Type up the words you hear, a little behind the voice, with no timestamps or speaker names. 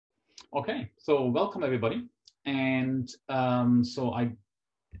Okay, so welcome everybody. And okay.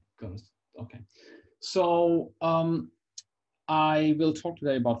 So I will talk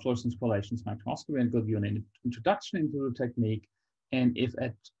today about fluorescence correlation spectroscopy and give you an introduction into the technique. And if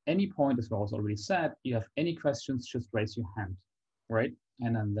at any point, as I was already said, you have any questions, just raise your hand, right?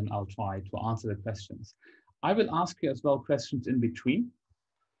 And then I'll try to answer the questions. I will ask you as well questions in between.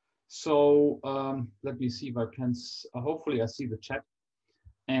 So let me see if I can, hopefully I see the chat.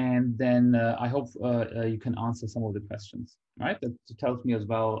 And then I hope you can answer some of the questions, right? That tells me as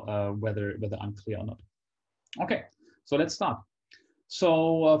well whether I'm clear or not. Okay, so let's start.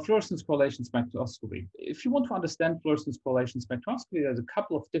 So fluorescence correlation spectroscopy. If you want to understand fluorescence correlation spectroscopy, there's a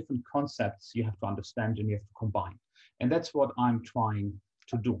couple of different concepts you have to understand and you have to combine. And that's what I'm trying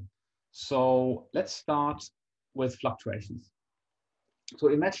to do. So let's start with fluctuations. So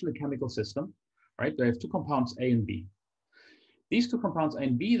imagine a chemical system, right? They have two compounds, A and B. These two compounds, A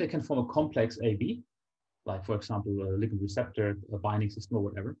and B, they can form a complex AB, like for example, a ligand receptor, a binding system or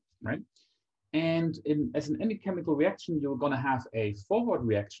whatever, right? And as in any chemical reaction, you're going to have a forward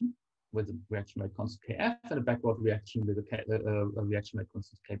reaction with a reaction rate constant Kf and a backward reaction with a reaction rate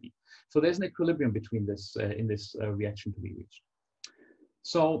constant Kb. So there's an equilibrium between this in this reaction to be reached.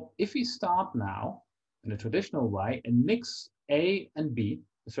 So if we start now in a traditional way and mix A and B,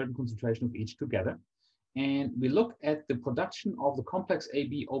 a certain concentration of each together, and we look at the production of the complex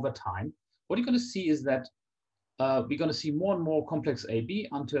AB over time, what you're going to see is that we're going to see more and more complex AB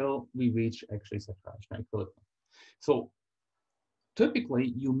until we reach actually saturation equilibrium. So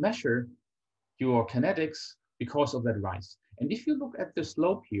typically you measure your kinetics because of that rise. And if you look at the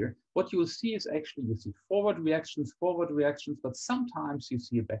slope here, what you will see is actually you see forward reactions, but sometimes you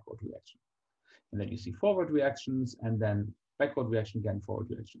see a backward reaction. And then you see forward reactions and then backward reaction again, forward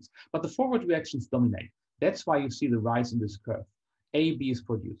reactions. But the forward reactions dominate. That's why you see the rise in this curve. AB is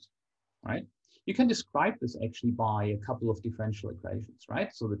produced, right? You can describe this actually by a couple of differential equations,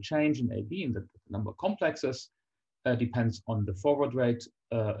 right? So the change in AB in the number of complexes depends on the forward rate,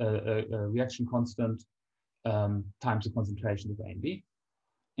 reaction constant, times the concentration of A and B.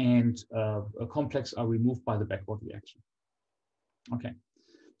 And a complex are removed by the backward reaction. Okay,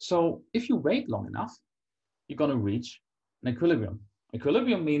 so if you wait long enough, you're going to reach an equilibrium.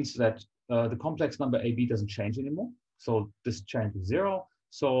 Equilibrium means that the complex number AB doesn't change anymore. So this change is zero.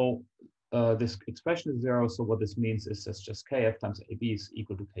 So this expression is zero. So what this means is it's just Kf times AB is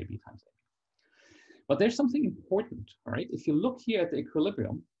equal to Kb times AB. But there's something important, all right? If you look here at the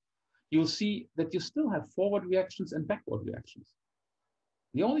equilibrium, you'll see that you still have forward reactions and backward reactions.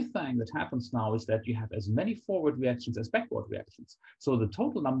 The only thing that happens now is that you have as many forward reactions as backward reactions. So the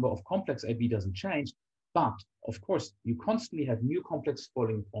total number of complex AB doesn't change, but of course, you constantly have new complexes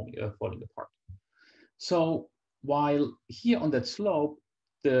falling apart. So while here on that slope,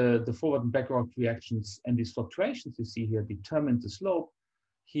 the forward and backward reactions and these fluctuations you see here determine the slope,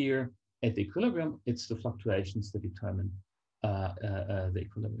 here at the equilibrium, it's the fluctuations that determine the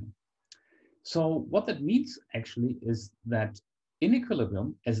equilibrium. So what that means actually is that in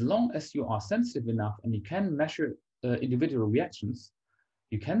equilibrium, as long as you are sensitive enough and you can measure individual reactions,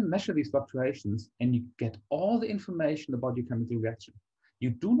 you can measure these fluctuations and you get all the information about your chemical reaction.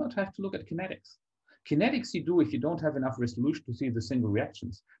 You do not have to look at kinetics. Kinetics you do if you don't have enough resolution to see the single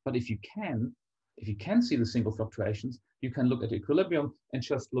reactions. But if you can see the single fluctuations, you can look at equilibrium and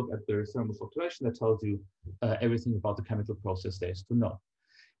just look at the thermal fluctuation that tells you everything about the chemical process there is to know.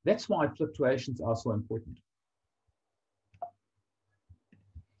 That's why fluctuations are so important.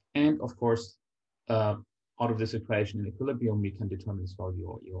 And of course, out of this equation in equilibrium, we can determine as well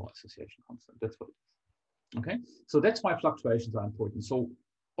your association constant. That's what it is. Okay, so that's why fluctuations are important. So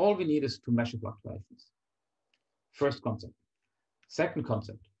all we need is to measure fluctuations. First concept. Second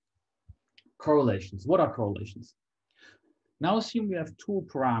concept, correlations. What are correlations? Now assume we have two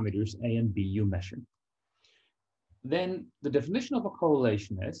parameters, A and B, you measure. Then the definition of a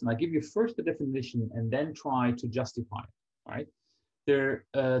correlation is, and I give you first the definition and then try to justify it, right? The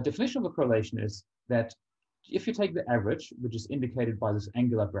definition of a correlation is that if you take the average, which is indicated by this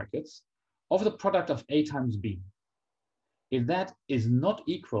angular brackets, of the product of A times B, if that is not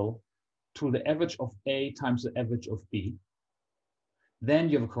equal to the average of A times the average of B, then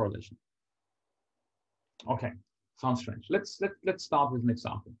you have a correlation. Okay, sounds strange. Let's start with an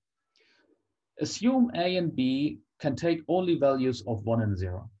example. Assume A and B can take only values of 1 and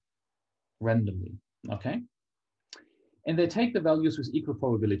 0 randomly, okay? And they take the values with equal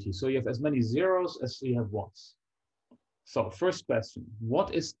probability. So you have as many zeros as you have ones. So first question,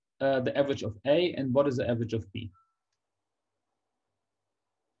 what is the average of A and what is the average of B?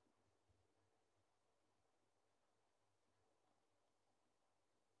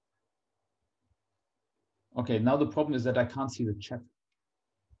 Okay, now the problem is that I can't see the chat.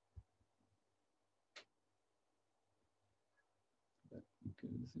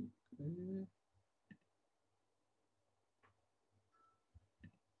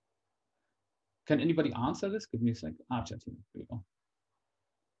 Can anybody answer this? Give me a sec. Chat here. Here we go.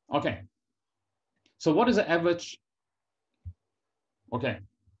 Okay. So what is the average? Okay.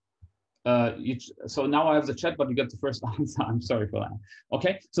 So now I have the chat, but you get the first answer. I'm sorry for that.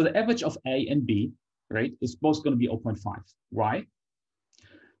 Okay. So the average of A and B, right, is both going to be 0.5. Why?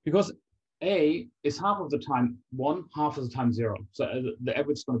 Because A is half of the time 1, half of the time 0. So the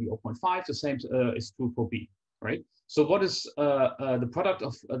average is going to be 0.5. The same is true for B, right? So what is the product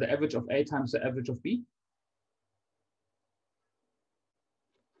of the average of A times the average of B?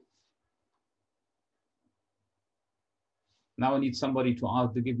 Now I need somebody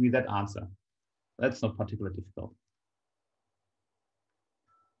to give me that answer. That's not particularly difficult.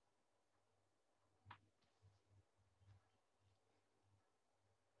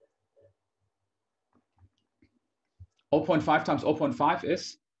 Oh, 0.5 times 0.5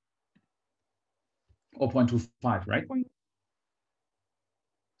 is 0.25, right?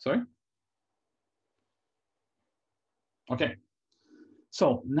 Sorry? Okay.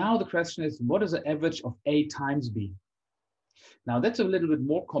 So now the question is, what is the average of A times B? Now that's a little bit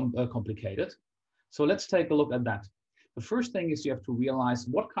more complicated. So let's take a look at that. The first thing is you have to realize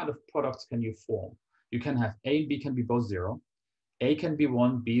what kind of products can you form. You can have A and B can be both 0. A can be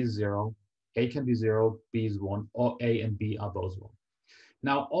 1, B is 0. A can be 0, B is 1, or A and B are both 1.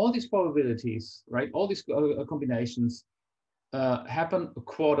 Now, all these probabilities, right, all these combinations happen a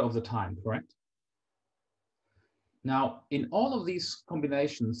quarter of the time, correct? Now, in all of these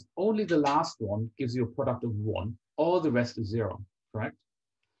combinations, only the last one gives you a product of 1. All the rest is 0, correct?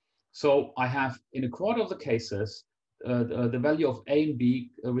 So I have, in a quarter of the cases, the value of A and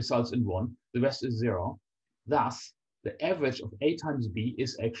B results in 1. The rest is 0. Thus, the average of A times B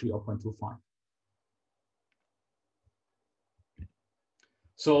is actually 0.25.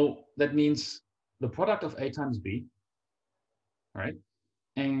 So that means the product of A times B, right,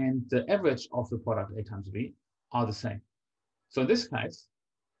 and the average of the product A times B are the same. So in this case,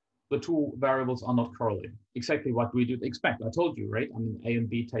 the two variables are not correlated. Exactly what we did expect. I told you, right? I mean, A and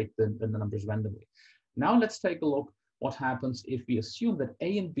B take the numbers randomly. Now let's take a look what happens if we assume that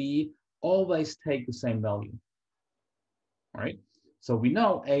A and B always take the same value, right? So we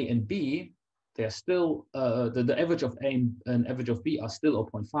know A and B, they're still, the average of A and average of B are still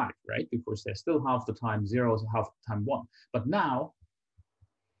 0.5, right? Because they're still half the time 0, so half the time 1. But now,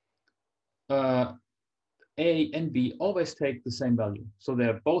 A and B always take the same value. So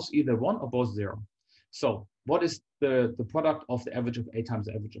they're both either 1 or both 0. So what is the product of the average of A times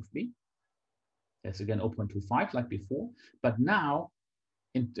the average of B? That's again 0.25 like before. But now,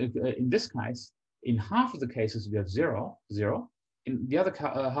 in this case, in half of the cases, we have 0, 0. In the other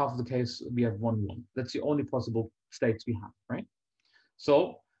half of the case, we have 1, 1. That's the only possible states we have, right?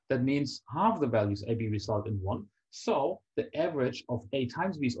 So that means half the values AB result in 1. So the average of A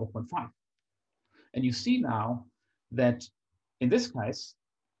times B is 0.5. And you see now that in this case,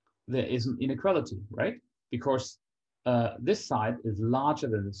 there is an inequality, right? Because this side is larger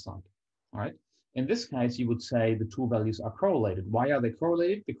than this side, all right? In this case, you would say the two values are correlated. Why are they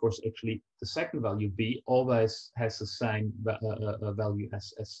correlated? Because actually the second value, B, always has the same value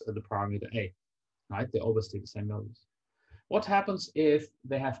as the parameter A, right? They always take the same values. What happens if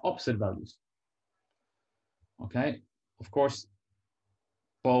they have opposite values? Okay, of course,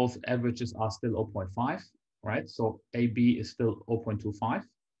 both averages are still 0.5, right? So AB is still 0.25,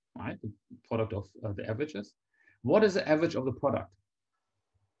 right? The product of the averages. What is the average of the product?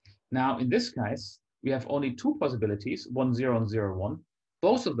 Now, in this case, we have only two possibilities, 1, 0, and 0, 1.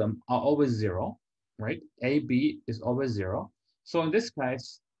 Both of them are always 0, right? AB is always 0. So in this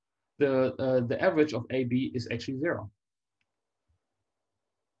case, the average of AB is actually 0.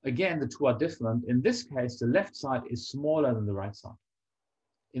 Again, the two are different. In this case, the left side is smaller than the right side.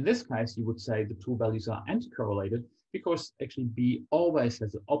 In this case, you would say the two values are anti-correlated because actually B always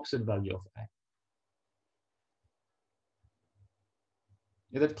has the opposite value of A.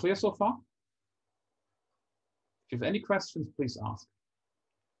 Is that clear so far? If you have any questions, please ask.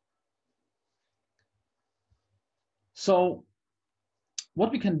 So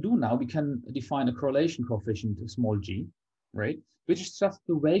what we can do now, we can define a correlation coefficient, small g, right? Which is just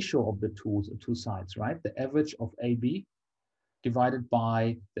the ratio of the two sides, right? The average of AB divided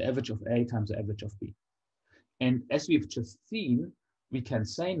by the average of A times the average of B. And as we've just seen, we can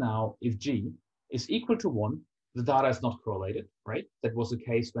say now if G is equal to 1, the data is not correlated, right? That was the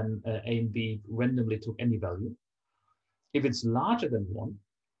case when A and B randomly took any value. If it's larger than 1,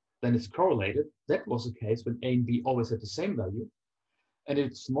 then it's correlated. That was the case when A and B always had the same value. And if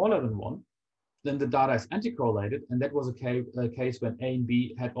it's smaller than 1, then the data is anti-correlated, and that was a case when A and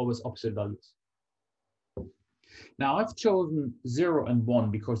B had always opposite values. Now I've chosen 0 and 1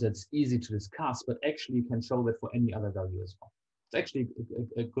 because that's easy to discuss, but actually you can show that for any other value as well. It's actually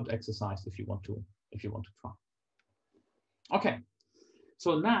a good exercise if you want to try. Okay,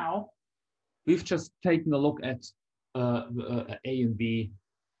 so now we've just taken a look at A and B,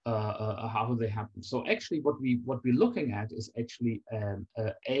 how they happen. So actually what we're looking at is actually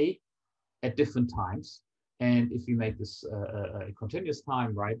A at different times. And if we make this a continuous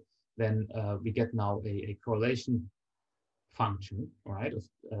time, right, then we get now a correlation function, right,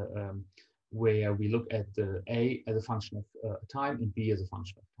 where we look at the A as a function of time and B as a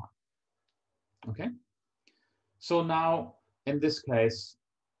function of time. Okay. So now in this case,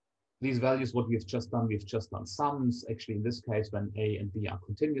 these values, what we've just done sums. Actually, in this case, when A and B are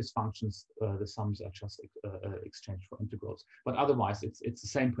continuous functions, the sums are just exchanged for integrals. But otherwise, it's the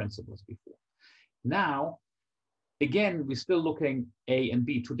same principle as before. Now, again, we're still looking A and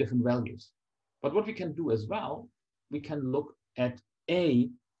B, 2 different values. But what we can do as well, we can look at A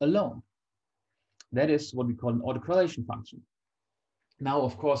alone. That is what we call an autocorrelation function. Now,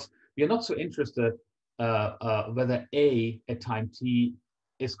 of course, we are not so interested whether A at time t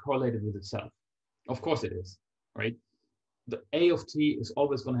is correlated with itself. Of course it is, right? The A of t is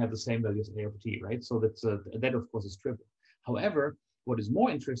always going to have the same value as A of t, right? So that's that of course is trivial. However, what is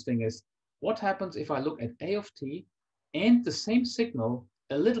more interesting is what happens if I look at A of t and the same signal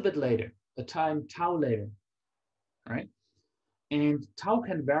a little bit later, a time tau later, right? And tau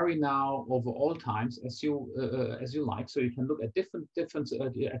can vary now over all times as you like. So you can look at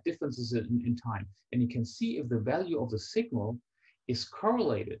differences in time, and you can see if the value of the signal is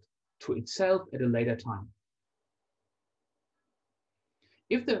correlated to itself at a later time.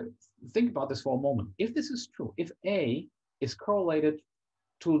 Think about this for a moment. If this is true, if A is correlated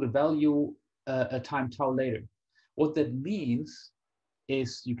to the value a time tau later, what that means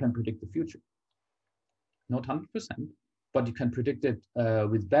is you can predict the future. Not 100%, but you can predict it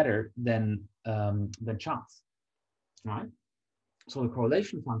with better than chance, right? So the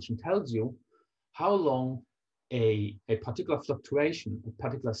correlation function tells you how long a particular fluctuation, a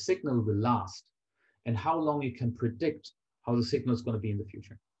particular signal will last, and how long you can predict how the signal is going to be in the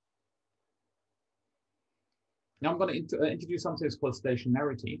future. Now I'm going to introduce something that's called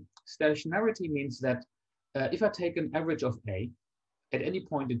stationarity. Stationarity means that if I take an average of A at any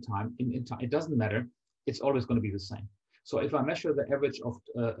point in time, it doesn't matter, it's always going to be the same. So if I measure the average of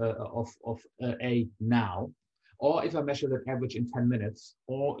A now, or if I measure that average in 10 minutes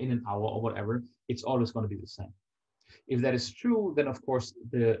or in an hour or whatever, it's always going to be the same. If that is true, then of course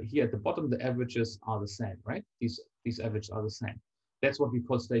here at the bottom the averages are the same, right? These averages are the same. That's what we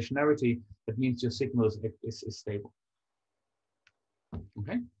call stationarity. That means your signal is stable,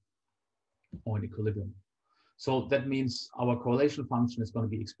 okay, or in equilibrium. So that means our correlation function is going to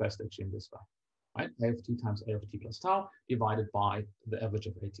be expressed actually in this way, right? A of t times A of t plus tau divided by the average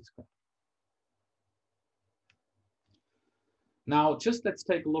of AT squared. Now, just let's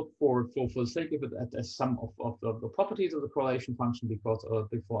take a look for the sake of it at some of the properties of the correlation function, because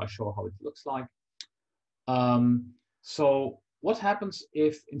before I show how it looks like. So what happens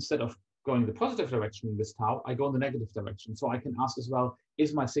if instead of going in the positive direction in this tau, I go in the negative direction? So I can ask as well,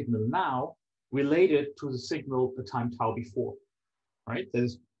 is my signal now related to the signal the time tau before, right? That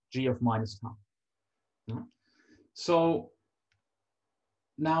is g of minus tau. Yeah. So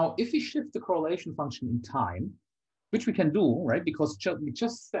now if we shift the correlation function in time, which we can do, right? Because we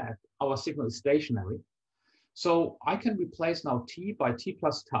just said our signal is stationary. So I can replace now t by t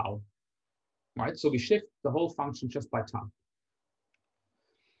plus tau, right? So we shift the whole function just by tau.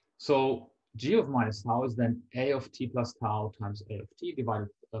 So g of minus tau is then A of t plus tau times A of t divided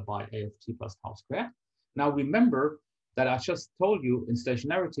by A of t plus tau squared. Now remember that I just told you in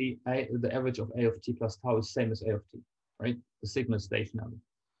stationarity, the average of A of t plus tau is same as A of t, right? The signal is stationary.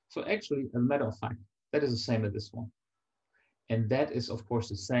 So actually, as a matter of fact, that is the same as this one. And that is, of course,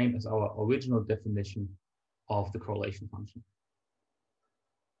 the same as our original definition of the correlation function.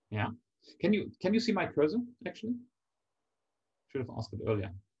 Yeah. Can you see my cursor, actually? Should have asked it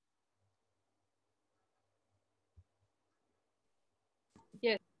earlier.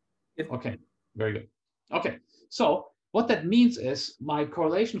 Yes. Okay, very good. Okay, so what that means is my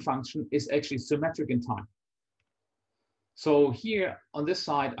correlation function is actually symmetric in time. So here on this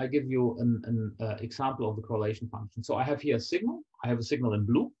side, I give you an example of the correlation function. So I have here a signal. I have a signal in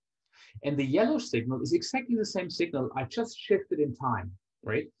blue. And the yellow signal is exactly the same signal. I just shifted in time,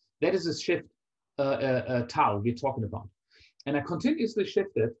 right? That is a shift tau we're talking about. and I continuously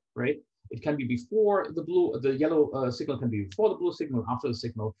shift it, right? It can be before the yellow signal can be before the blue signal, after the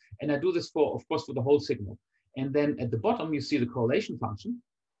signal. And I do this for, of course, for the whole signal. And then at the bottom, you see the correlation function,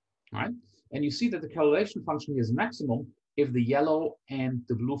 right? And you see that the correlation function here is maximum if the yellow and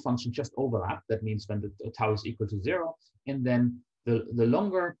the blue function just overlap. That means when the tau is equal to 0. And then the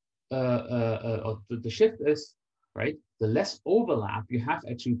longer the shift is, right, the less overlap you have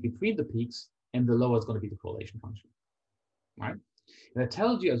actually between the peaks, and the lower is going to be the correlation function, right? And it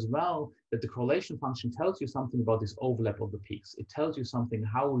tells you as well that the correlation function tells you something about this overlap of the peaks. It tells you something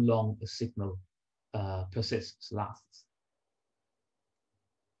how long a signal persists, lasts.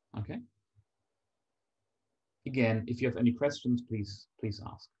 Okay. Again, if you have any questions, please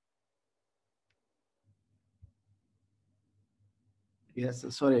ask. Yes,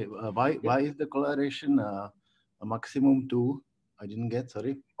 sorry. Why is the correlation a maximum 2? I didn't get.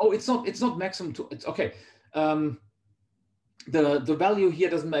 Sorry. Oh, it's not maximum 2. It's okay. The value here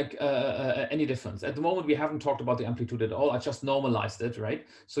doesn't make any difference. At the moment, we haven't talked about the amplitude at all. I just normalized it, right?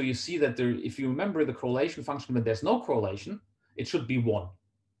 So you see that there, if you remember the correlation function, when there's no correlation, it should be 1.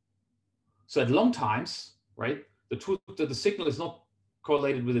 So at long times, right, the signal is not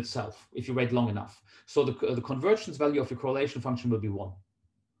correlated with itself if you wait long enough. So the convergence value of your correlation function will be 1.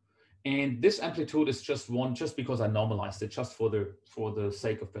 And this amplitude is just 1 just because I normalized it, just for the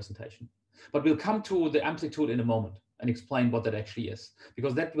sake of presentation. But we'll come to the amplitude in a moment and explain what that actually is,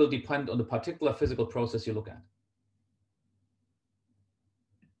 because that will depend on the particular physical process you look at.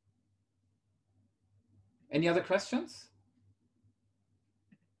 Any other questions?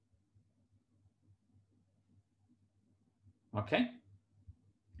 Okay.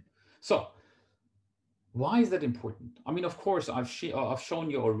 So why is that important? I mean, of course, I've shown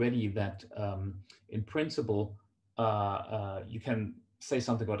you already that in principle, you can say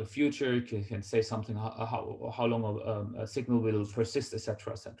something about the future. You can say something how long a signal will persist,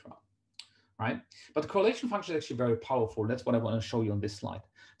 etc., etc. Right? But the correlation function is actually very powerful. That's what I want to show you on this slide.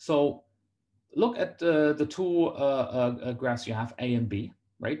 So look at the two graphs you have, A and B.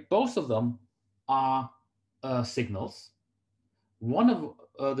 Right? Both of them are signals. One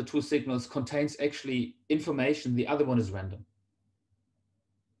of the two signals contains actually information, the other one is random.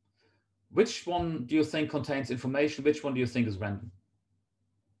 Which one do you think contains information? Which one do you think is random?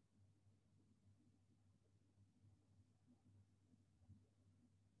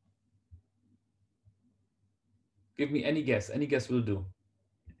 Give me any guess. Any guess will do.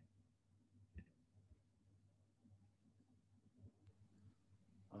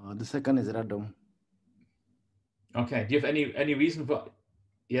 The second is random. Okay. Do you have any reason for?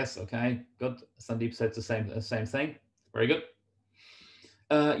 Yes. Okay. Good. Sandeep said the same thing. Very good.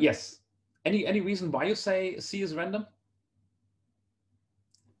 Yes. Any reason why you say C is random?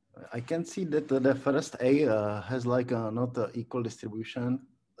 I can see that the first A has like not an equal distribution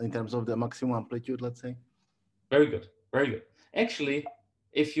in terms of the maximum amplitude, let's say. Very good. Very good. Actually,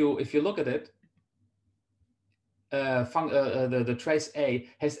 if you look at it, the trace A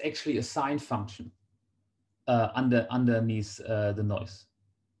has actually a sign function underneath the noise.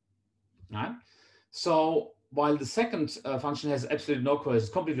 All right? So while the second function has absolutely no correlation,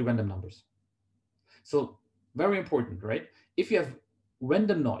 it's completely random numbers. So very important, right? If you have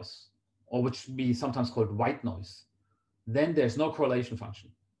random noise, or which would be sometimes called white noise, then there's no correlation function.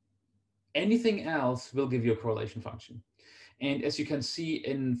 Anything else will give you a correlation function. And as you can see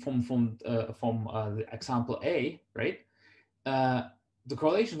from the example A, right, the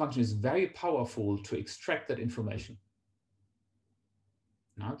correlation function is very powerful to extract that information.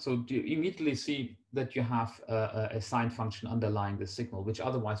 So you immediately see that you have a sign function underlying the signal, which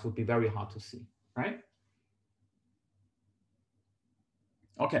otherwise would be very hard to see, right?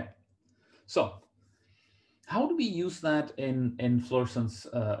 Okay, so how do we use that in fluorescence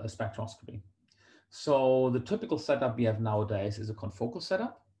spectroscopy? So the typical setup we have nowadays is a confocal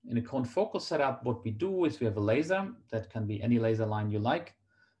setup. In a confocal setup, what we do is we have a laser that can be any laser line you like.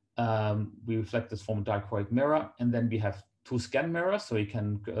 We reflect this from a dichroic mirror, and then we have 2 scan mirrors, so you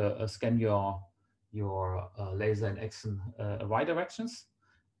can scan your laser in X and Y directions,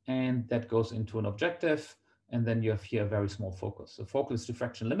 and that goes into an objective, and then you have here a very small focus. The focus is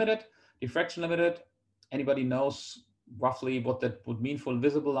diffraction limited. Diffraction limited, anybody knows roughly what that would mean for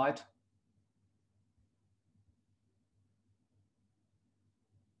visible light?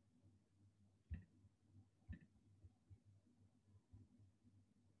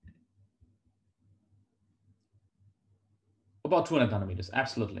 About 200 nanometers,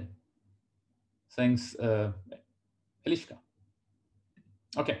 absolutely. Thanks, Elishka.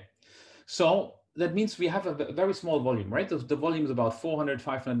 Okay, so that means we have a very small volume, right? The volume is about 400,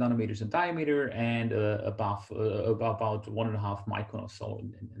 500 nanometers in diameter and about 1.5 micron or so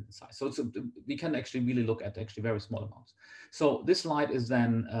in size. So we can actually really look at actually very small amounts. So this light is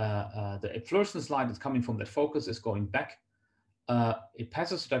then, the fluorescence light is coming from that focus is going back. It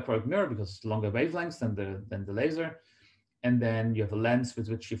passes the dichroic mirror because it's longer wavelengths than the laser. And then you have a lens with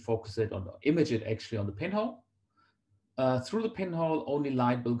which you focus it on, image it actually on the pinhole. Through the pinhole, only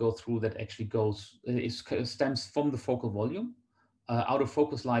light will go through that actually stems from the focal volume. Out of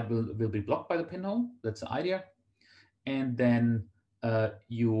focus light will be blocked by the pinhole. That's the idea. And then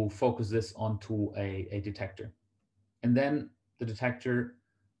you focus this onto a detector. And then the detector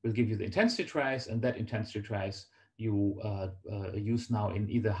will give you the intensity trace, and that intensity trace you use now in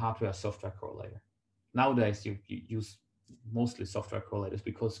either hardware or software correlator. Nowadays, you use mostly software correlators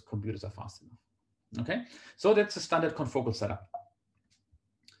because computers are fast enough. Okay, so that's a standard confocal setup.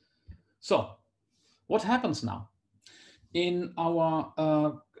 So what happens now? In our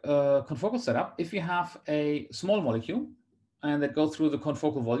confocal setup, if you have a small molecule and that goes through the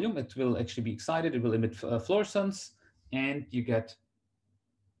confocal volume, it will actually be excited, it will emit fluorescence, and you get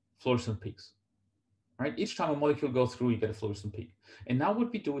fluorescent peaks. Right? Each time a molecule goes through, you get a fluorescent peak. And now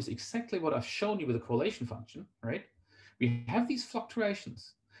what we do is exactly what I've shown you with the correlation function, right? We have these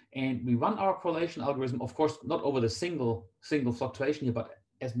fluctuations, and we run our correlation algorithm, of course, not over the single fluctuation here, but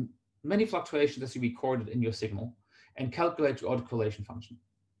as many fluctuations as you recorded in your signal, and calculate your autocorrelation function.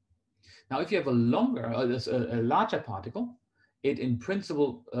 Now, if you have a larger particle, it in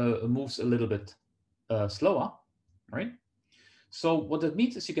principle moves a little bit slower, right? So what that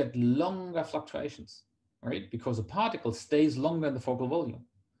means is you get longer fluctuations, right? Because a particle stays longer in the focal volume.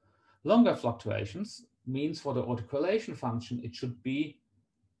 Longer fluctuations means for the autocorrelation function, it should be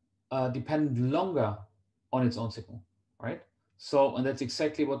dependent longer on its own signal, right? So, and that's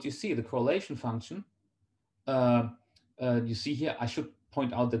exactly what you see. The correlation function, you see here, I should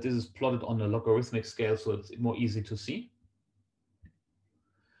point out that this is plotted on a logarithmic scale, so it's more easy to see.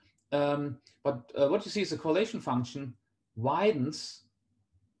 But what you see is the correlation function widens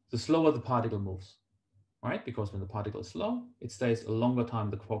the slower the particle moves, right? Because when the particle is slow, it stays a longer time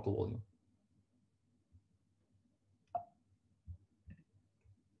in the focal volume.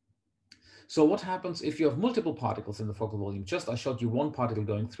 So what happens if you have multiple particles in the focal volume? Just I showed you one particle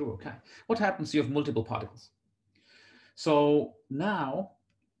going through, okay. What happens if you have multiple particles? So now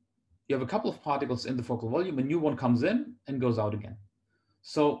you have a couple of particles in the focal volume, a new one comes in and goes out again.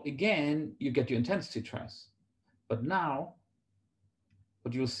 So again, you get your intensity trace. But now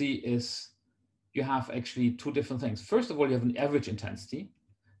what you'll see is you have actually two different things. First of all, you have an average intensity.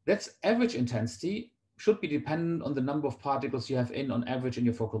 That's average intensity should be dependent on the number of particles you have in on average in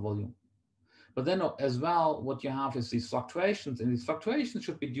your focal volume. But then as well, what you have is these fluctuations, and these fluctuations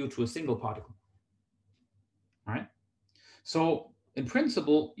should be due to a single particle. All right. So in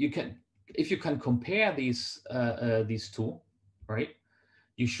principle, you can, if you can compare these two, right,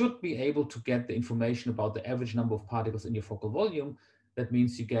 you should be able to get the information about the average number of particles in your focal volume. That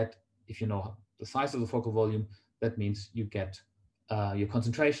means you get, if you know the size of the focal volume, that means you get your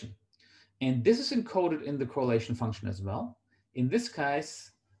concentration. And this is encoded in the correlation function as well. In this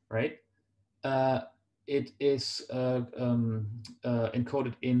case, right, it is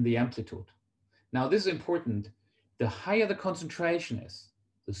encoded in the amplitude. Now, this is important. The higher the concentration is,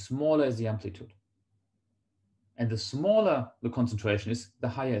 the smaller is the amplitude. And the smaller the concentration is, the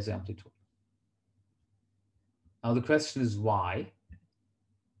higher is the amplitude. Now, the question is why?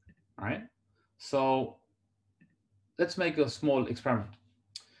 All right. So let's make a small experiment.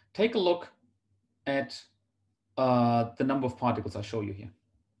 Take a look at the number of particles I show you here.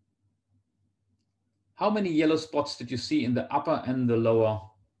 How many yellow spots did you see in the upper and the lower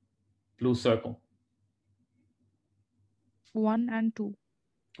blue circle? 1 and 2.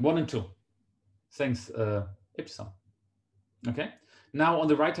 1 and 2. Thanks, Ipsum. Okay. Now on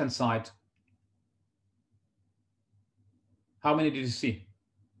the right-hand side, how many did you see?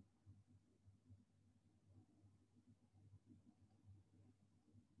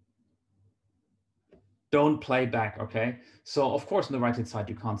 Don't play back, okay? So of course on the right-hand side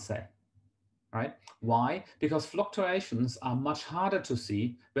you can't say, right? Why? Because fluctuations are much harder to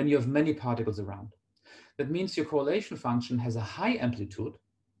see when you have many particles around. That means your correlation function has a high amplitude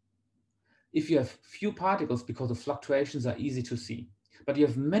if you have few particles, because the fluctuations are easy to see. But you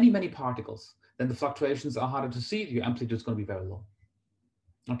have many, many particles, then the fluctuations are harder to see, your amplitude is going to be very low.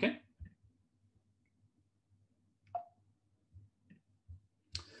 Okay?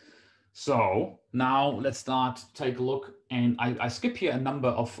 So now let's start to take a look, and I skip here a number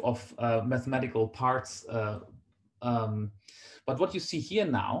of mathematical parts, but what you see here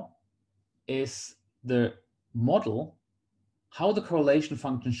now is the model how the correlation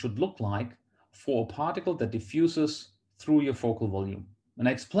function should look like for a particle that diffuses through your focal volume. And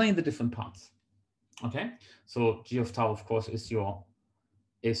I explain the different parts. Okay, so g of tau, of course, is your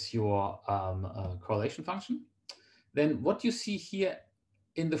correlation function. Then what you see here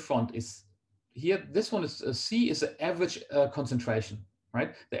in the front is here, this one is C is the average concentration,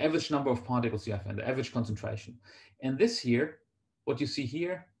 right? The average number of particles you have and the average concentration. And this here, what you see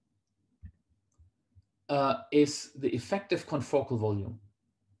here is the effective confocal volume.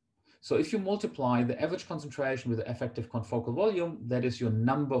 So if you multiply the average concentration with the effective confocal volume, that is your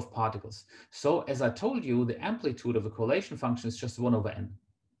number of particles. So as I told you, the amplitude of the correlation function is just 1 over n,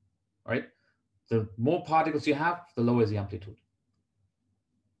 right? The more particles you have, the lower is the amplitude.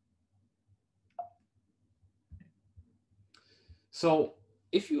 So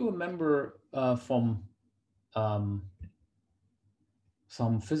if you remember from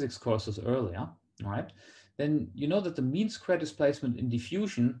some physics courses earlier, right, then you know that the mean square displacement in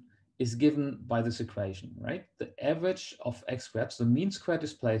diffusion is given by this equation, right? The average of x squared, so the mean square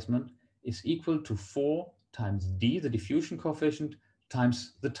displacement is equal to 4 times d, the diffusion coefficient,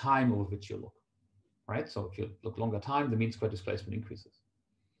 times the time over which you look, right? So if you look longer time, the mean square displacement increases.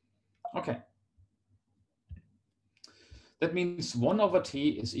 Okay. That means 1 over t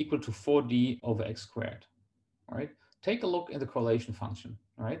is equal to 4d over x squared, all right? Take a look at the correlation function,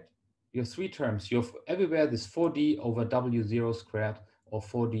 all right? You have 3 terms. You have everywhere this 4d over w0 squared or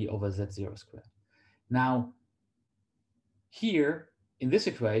 4d over z0 squared. Now, here in this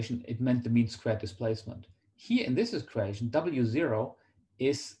equation, it meant the mean square displacement. Here in this equation, w0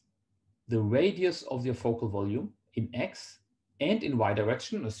 is the radius of your focal volume in x and in y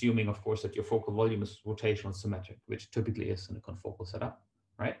direction, assuming, of course, that your focal volume is rotational symmetric, which typically is in a confocal setup,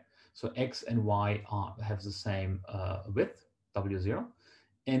 right? So x and y have the same width, w0,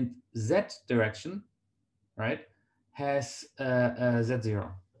 and z direction, right, has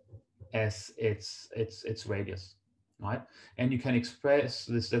z0 as its radius, right? And you can express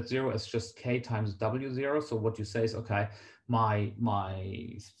this z0 as just k times w0. So what you say is, okay, my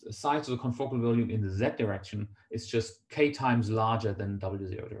size of the confocal volume in the z direction is just k times larger than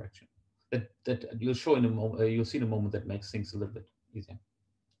w0 direction. That you'll show in a moment. You'll see in a moment that makes things a little bit easier.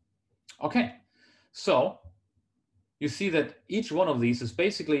 Okay, so you see that each one of these is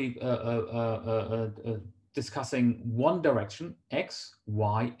basically discussing one direction, x,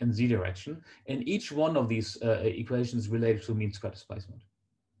 y, and z direction, and each one of these equations is related to mean square displacement.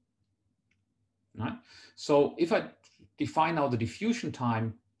 Right? So if I define now the diffusion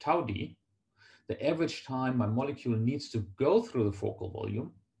time tau d, the average time my molecule needs to go through the focal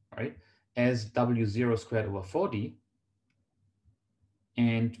volume, right, as w0 squared over 4d,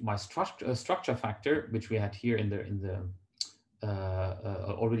 and my structure factor, which we had here in the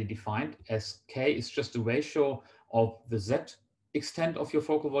already defined as k is just the ratio of the z extent of your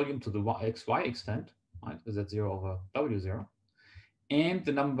focal volume to the xy extent, right? Z0 over w0, and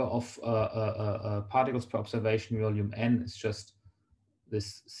the number of particles per observation volume n is just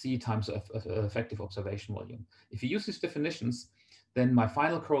this c times effective observation volume. If you use these definitions, then my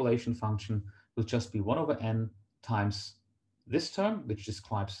final correlation function will just be 1 over n times this term, which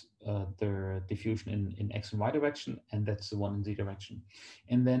describes the diffusion in x and y direction, and that's the one in z direction.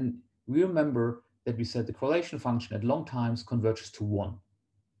 And then we remember that we said the correlation function at long times converges to 1.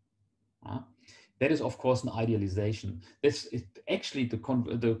 That is, of course, an idealization. This is actually the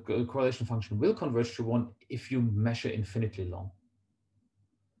correlation function will converge to 1 if you measure infinitely long.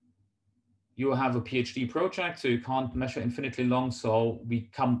 You have a PhD project, so you can't measure infinitely long, so we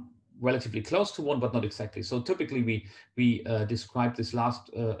come relatively close to 1, but not exactly. So typically we describe this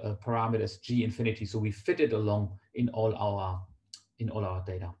last parameter as g infinity. So we fit it along in all our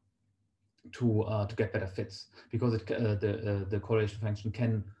data to get better fits, because the correlation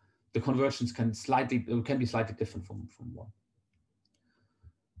function the conversions can be slightly different from 1.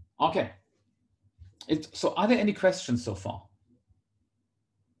 Okay. So are there any questions so far?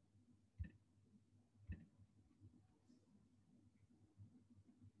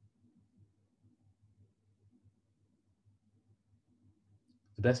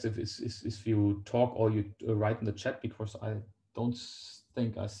 The best if you talk or you write in the chat, because I don't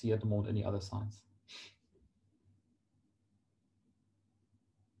think I see at the moment any other signs.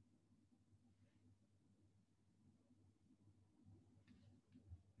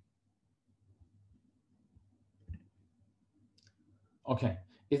 Okay,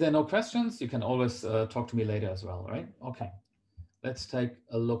 if there are no questions, you can always talk to me later as well, right? Okay, let's take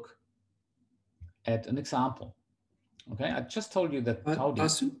a look at an example. Okay, I just told you that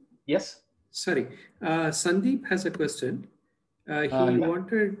Asu? Yes? Sorry, Sandeep has a question. He Yeah.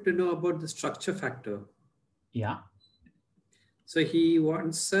 wanted to know about the structure factor. Yeah. So he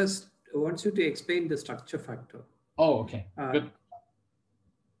wants you to explain the structure factor. Oh, okay. Uh, Good.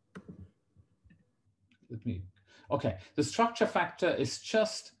 Let me. Okay. The structure factor is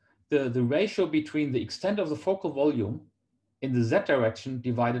just the ratio between the extent of the focal volume in the z direction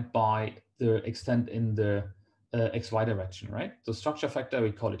divided by the extent in the xy direction, right? The structure factor,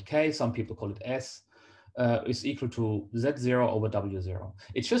 we call it K, some people call it S, is equal to Z0 over W0.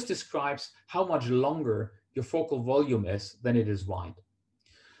 It just describes how much longer your focal volume is than it is wide.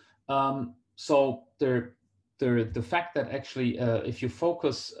 So the fact that actually if you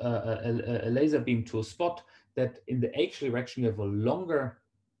focus a laser beam to a spot, that in the H direction you have a longer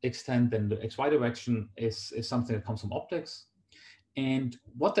extent than the XY direction is something that comes from optics. And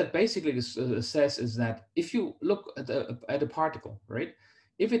what that basically says is that if you look at a particle, right,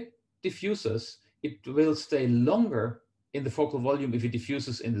 if it diffuses, it will stay longer in the focal volume if it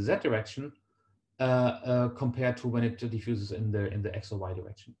diffuses in the Z direction compared to when it diffuses in the X or Y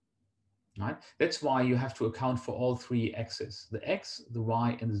direction. Right? That's why you have to account for all three axes: the X, the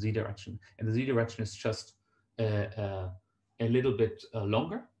Y, and the Z direction. And the Z direction is just a little bit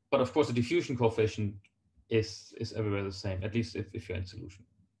longer, but of course the diffusion coefficient is everywhere the same, at least if you're in solution.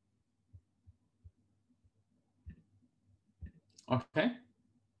 Okay.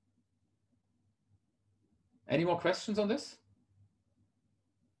 Any more questions on this?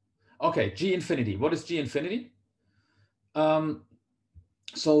 Okay, G infinity. What is G infinity?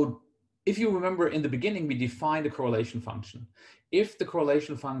 So if you remember in the beginning, we defined a correlation function. If the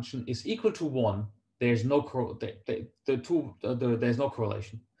correlation function is equal to 1, there's no there's no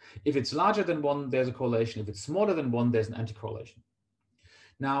correlation. If it's larger than 1, there's a correlation. If it's smaller than 1, there's an anti-correlation.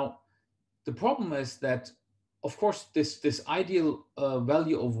 Now, the problem is that, of course, this ideal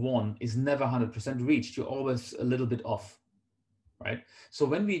value of 1 is never 100% reached. You're always a little bit off, right? So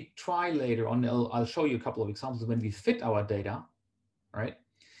when we try later on, I'll show you a couple of examples when we fit our data, right?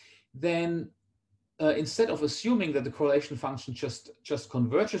 Then instead of assuming that the correlation function just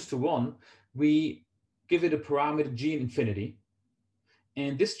converges to 1, we give it a parameter G infinity.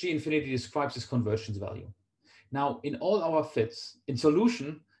 And this G infinity describes this convergence value. Now, in all our fits, in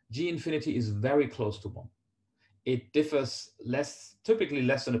solution, G infinity is very close to 1. It differs typically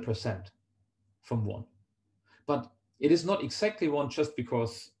less than 1% from 1. But it is not exactly 1 just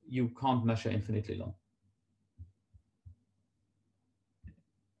because you can't measure infinitely long.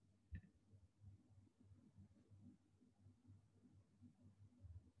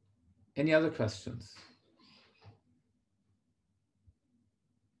 Any other questions?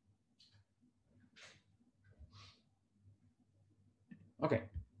 Okay,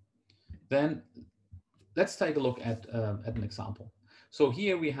 then let's take a look at an example. So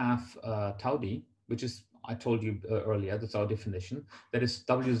here we have tau d, which is, I told you earlier, that's our definition. That is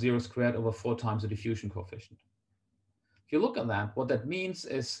W0 squared over 4 times the diffusion coefficient. If you look at that, what that means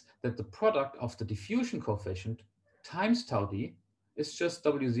is that the product of the diffusion coefficient times tau d is just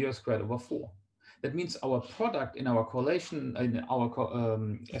W0 squared over 4. That means our product in our correlation, in our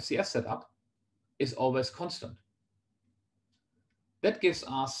FCS setup, is always constant. That gives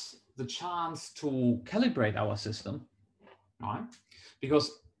us the chance to calibrate our system, right?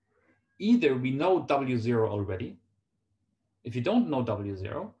 Because either we know W0 already. If you don't know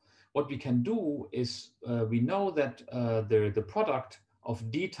W0, what we can do is we know that the product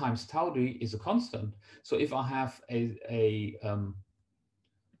of d times tau d is a constant. So if I have a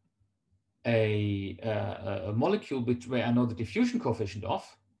molecule where I know the diffusion coefficient of,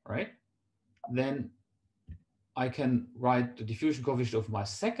 right, then I can write the diffusion coefficient of my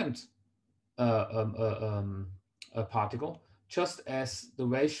second particle just as the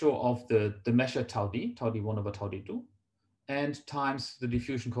ratio of the measured tau d1 over tau d2, and times the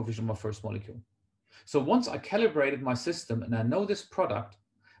diffusion coefficient of my first molecule. So once I calibrated my system and I know this product,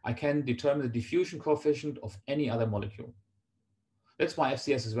 I can determine the diffusion coefficient of any other molecule. That's why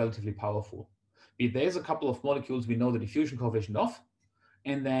FCS is relatively powerful. There's a couple of molecules we know the diffusion coefficient of,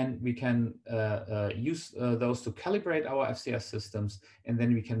 and then we can use those to calibrate our FCS systems, and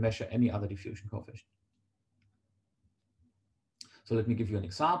then we can measure any other diffusion coefficient. So let me give you an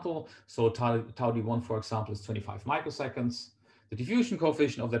example. So tau d1, for example, is 25 microseconds. The diffusion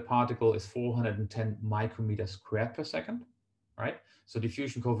coefficient of that particle is 410 micrometers squared per second, right? So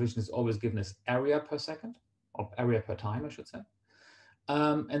diffusion coefficient is always given as area per second, or area per time, I should say.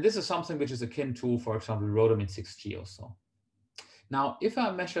 And this is something which is akin to, for example, rhodomin 6G or so. Now, if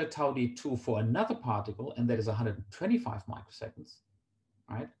I measure tau d2 for another particle, and that is 125 microseconds,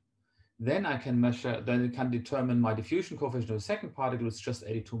 right? Then I can measure, then it can determine my diffusion coefficient of the second particle is just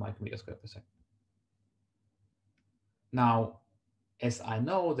 82 micrometers squared per second. Now, as I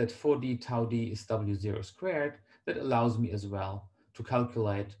know that 4d tau d is W0 squared, that allows me as well to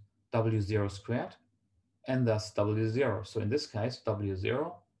calculate W0 squared and thus W0. So in this case,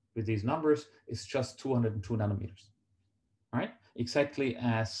 W0 with these numbers is just 202 nanometers, right? Exactly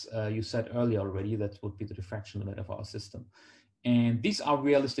as you said earlier already, that would be the diffraction limit of our system. And these are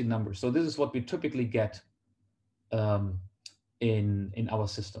realistic numbers. So this is what we typically get in our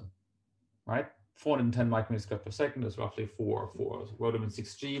system, right? 410 micrometers squared per second is roughly for Rhodeman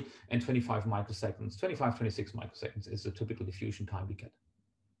 6G, and 25 microseconds, 25, 26 microseconds is the typical diffusion time we get.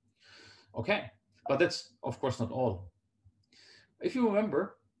 Okay, but that's of course not all. If you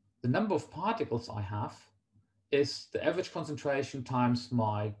remember, the number of particles I have is the average concentration times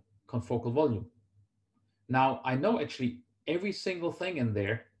my confocal volume. Now I know actually every single thing in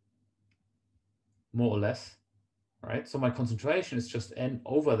there, more or less, right? So my concentration is just n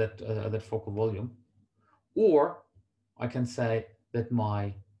over that focal volume. Or I can say that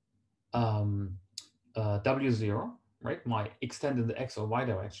my W0, right, my extent in the x or y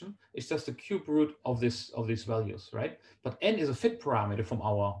direction, is just the cube root of these values, right? But n is a fit parameter from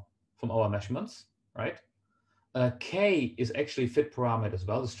our measurements, right? K is actually a fit parameter as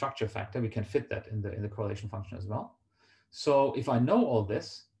well, the structure factor. We can fit that in the correlation function as well. So if I know all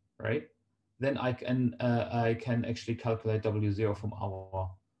this, right, then I can actually calculate W0 from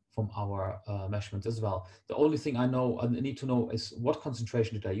our measurements as well. The only thing I need to know is what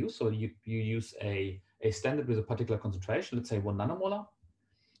concentration did I use. So you use a standard with a particular concentration, let's say 1 nanomolar.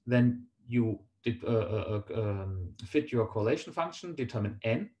 Then you did fit your correlation function, determine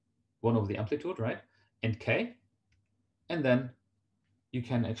n, 1 over the amplitude, right, and k, and then you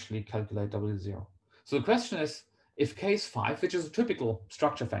can actually calculate W0. So the question is, if k is 5, which is a typical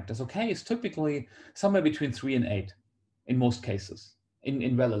structure factor, so k is typically somewhere between 3 and 8 in most cases,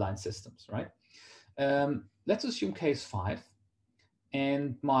 in well-aligned systems, right? Let's assume k is 5,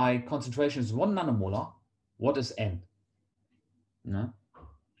 and my concentration is 1 nanomolar. What is n? No?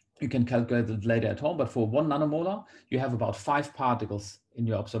 You can calculate it later at home, but for 1 nanomolar, you have about 5 particles in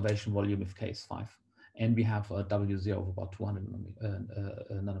your observation volume if k is 5. And we have a W0 of about 200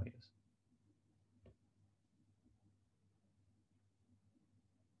 nanometers.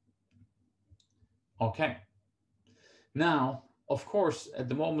 Okay. Now, of course, at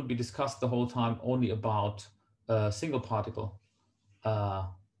the moment, we discussed the whole time only about single particle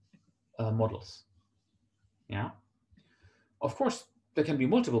models. Yeah. Of course, there can be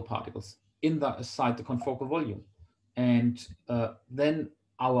multiple particles inside the confocal volume. And then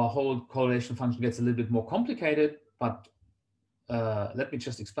our whole correlation function gets a little bit more complicated, but let me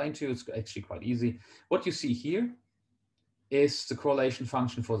just explain to you. It's actually quite easy. What you see here is the correlation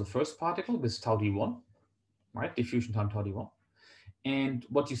function for the first particle with tau d1, right? Diffusion time tau d1. And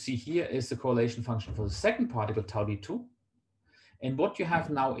what you see here is the correlation function for the second particle, tau d2. And what you have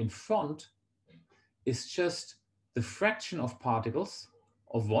now in front is just the fraction of particles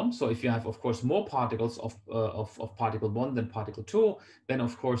of 1. So if you have, of course, more particles of particle 1 than particle 2, then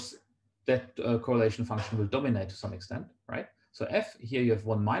of course that correlation function will dominate to some extent, right? So f, here you have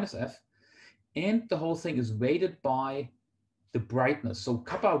 1 minus f, and the whole thing is weighted by the brightness. So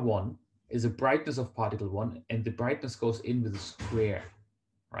kappa 1 is a brightness of particle 1, and the brightness goes in with a square,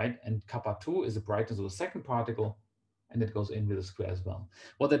 right? And kappa 2 is the brightness of the second particle, and it goes in with a square as well.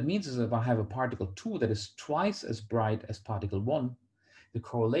 What that means is if I have a particle 2 that is twice as bright as particle 1, the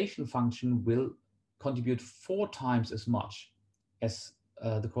correlation function will contribute 4 times as much as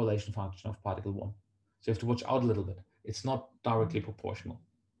the correlation function of particle 1. So you have to watch out a little bit. It's not directly proportional.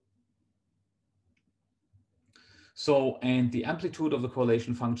 So, and the amplitude of the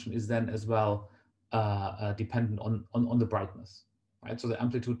correlation function is then as well dependent on the brightness, right? So the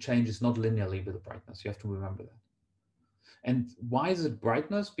amplitude changes not linearly with the brightness. You have to remember that. And why is it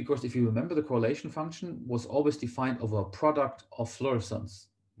brightness? Because if you remember, the correlation function was always defined over a product of fluorescence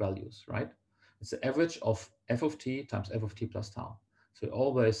values, right? It's the average of f of t times f of t plus tau. So you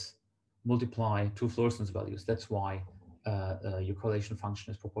always multiply two fluorescence values. That's why your correlation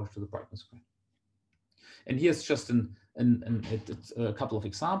function is proportional to the brightness squared. And here's just a couple of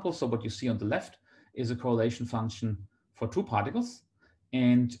examples. So what you see on the left is a correlation function for two particles.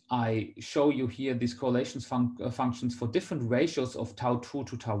 And I show you here these correlation functions for different ratios of tau 2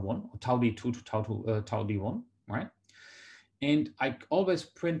 to tau 1, or tau d2 to tau d1, right? And I always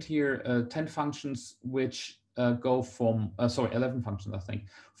print here 10 functions which go from, 11 functions, I think,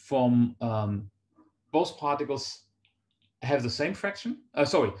 from both particles have the same fraction.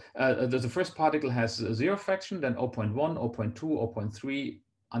 The first particle has a 0 fraction, then 0.1, 0.2, 0.3,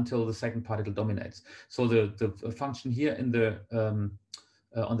 until the second particle dominates. So the function here in the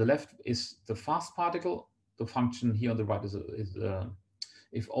on the left is the fast particle. the function here on the right is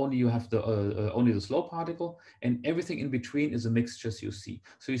if only you have the only the slow particle, and everything in between is a mixture you see.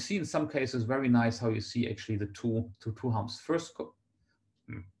 So you see in some cases very nice how you see actually the two humps.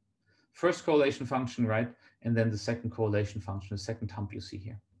 First correlation function, right? And then the second correlation function, the second hump you see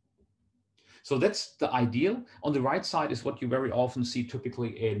here. So that's the ideal. On the right side is what you very often see typically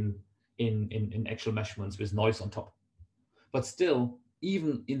in actual measurements with noise on top. But still,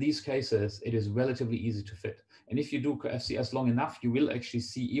 even in these cases, it is relatively easy to fit. And if you do FCS long enough, you will actually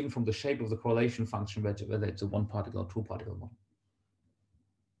see, even from the shape of the correlation function, whether it's a one particle or two particle model.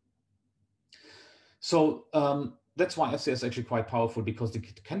 So that's why FCS is actually quite powerful, because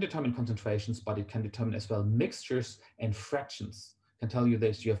it can determine concentrations, but it can determine as well mixtures and fractions. It can tell you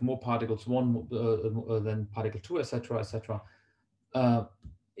this: you have more particles one than particle two, etc., etc.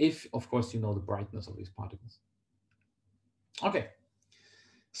 If, of course, you know the brightness of these particles. Okay,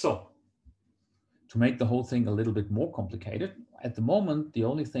 so to make the whole thing a little bit more complicated, at the moment, the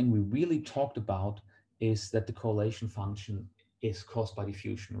only thing we really talked about is that the correlation function is caused by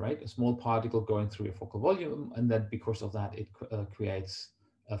diffusion, right? A small particle going through a focal volume, and then because of that, it creates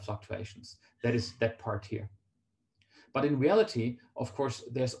fluctuations. That is that part here. But in reality, of course,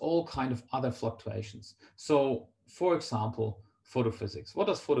 there's all kind of other fluctuations. So, for example, photophysics. What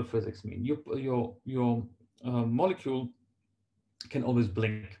does photophysics mean? Your molecule can always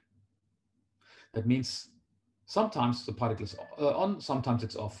blink. That means sometimes the particle is on, sometimes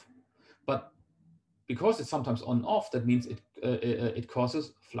it's off. But because it's sometimes on and off, that means it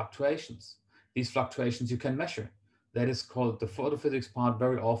causes fluctuations. These fluctuations you can measure. That is called the photophysics part.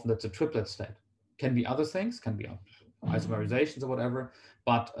 Very often that's a triplet state. Can be other things, can be isomerizations or whatever,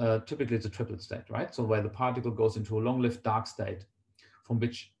 but typically it's a triplet state, right? So where the particle goes into a long-lived dark state, from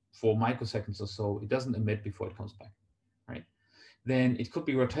which for microseconds or so, it doesn't emit before it comes back, right? Then it could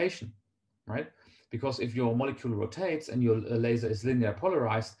be rotation, right? Because if your molecule rotates and your laser is linear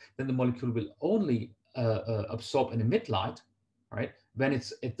polarized, then the molecule will only absorb and emit light, right, when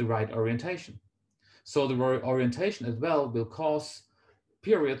it's at the right orientation. So the orientation as well will cause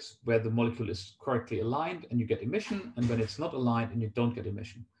periods where the molecule is correctly aligned and you get emission, and when it's not aligned and you don't get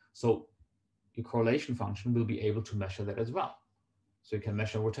emission. So your correlation function will be able to measure that as well. So you can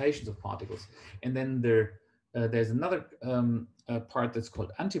measure rotations of particles. And then there's another part that's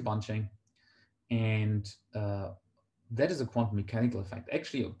called anti-bunching. And that is a quantum mechanical effect.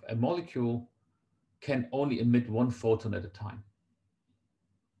 Actually, a molecule can only emit one photon at a time,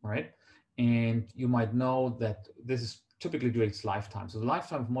 right? And you might know that this is typically during its lifetime. So the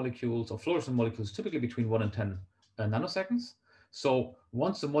lifetime of molecules or fluorescent molecules is typically between 1 and 10 nanoseconds. So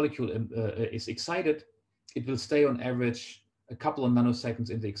once the molecule is excited, it will stay on average a couple of nanoseconds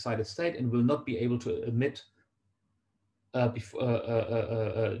in the excited state and will not be able to emit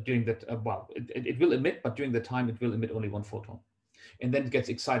during that, well, it will emit, but during the time it will emit only one photon. And then it gets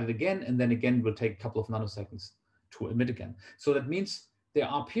excited again, and then again will take a couple of nanoseconds to emit again. So that means there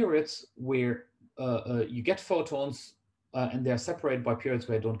are periods where you get photons and they are separated by periods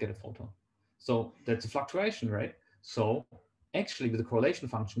where you don't get a photon. So that's a fluctuation, right? So actually with the correlation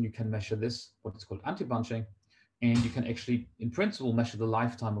function, you can measure this, what is called anti-bunching, and you can actually, in principle, measure the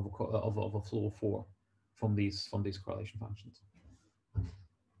lifetime of a fluorophore from these correlation functions.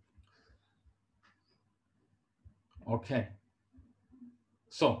 Okay.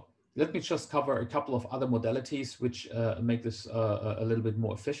 So let me just cover a couple of other modalities which make this a little bit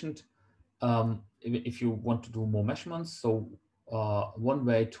more efficient. If you want to do more measurements, so one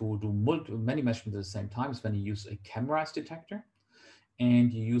way to do many measurements at the same time is when you use a camera as detector,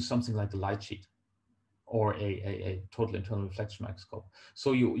 and you use something like a light sheet or a total internal reflection microscope.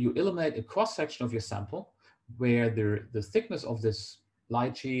 So you illuminate a cross section of your sample where the thickness of this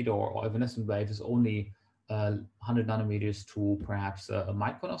light sheet or evanescent wave is only 100 nanometers to perhaps a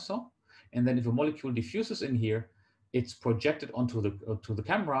micron or so. And then if a molecule diffuses in here, it's projected onto the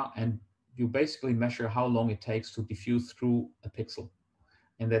camera, and you basically measure how long it takes to diffuse through a pixel.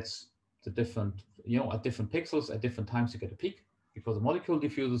 And that's the different, at different pixels, at different times you get a peak because the molecule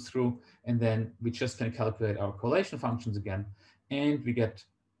diffuses through, and then we just can calculate our correlation functions again, and we get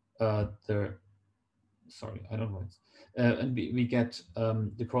and we get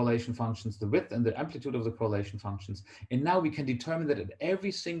the correlation functions, the width and the amplitude of the correlation functions. And now we can determine that at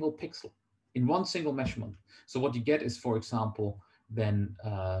every single pixel in one single measurement. So what you get is, for example, then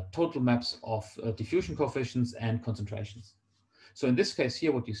total maps of diffusion coefficients and concentrations. So in this case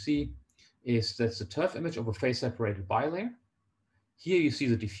here, what you see is that's the TIRF image of a phase-separated bilayer. Here you see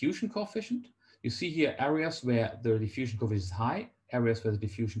the diffusion coefficient. You see here areas where the diffusion coefficient is high, areas where the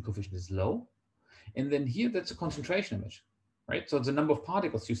diffusion coefficient is low. And then here, that's a concentration image, right? So it's the number of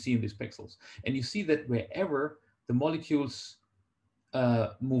particles you see in these pixels. And you see that wherever the molecules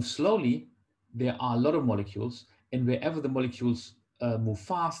move slowly, there are a lot of molecules, and wherever the molecules move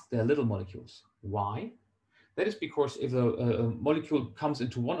fast, there are little molecules. Why? That is because if a molecule comes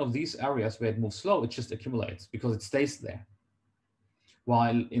into one of these areas where it moves slow, it just accumulates because it stays there.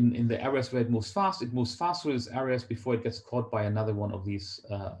 While in the areas where it moves fast through these areas before it gets caught by another one of these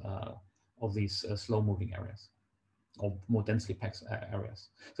slow-moving areas, or more densely packed areas.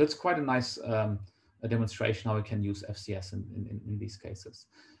 So it's quite a nice a demonstration how we can use FCS in these cases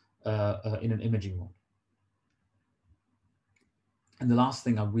in an imaging mode. And the last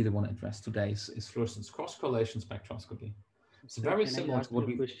thing I really want to address today is fluorescence cross-correlation spectroscopy. It's very similar to what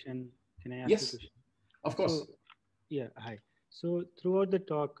we... Can I ask yes, you a question? Of course. So, yeah, hi. So throughout the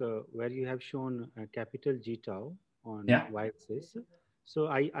talk where you have shown capital G tau on y-axis, so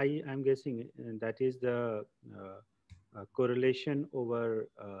I'm guessing that is the correlation over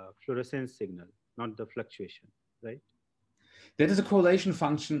fluorescence signal, not the fluctuation, right? That is a correlation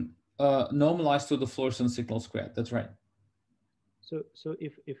function normalized to the fluorescence signal squared. That's right. So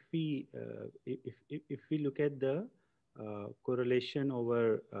if we look at the correlation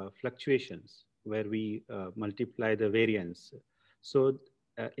over fluctuations, where we multiply the variance, so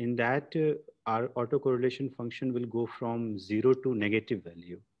in that our autocorrelation function will go from 0 to negative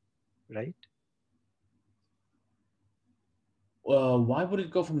value, right? Why would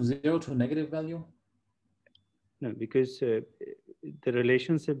it go from 0 to a negative value? No, because the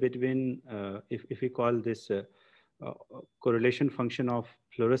relationship between, if we call this correlation function of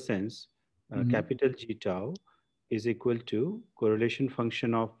fluorescence, capital G tau is equal to correlation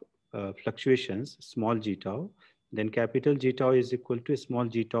function of fluctuations, small g tau, then capital G tau is equal to small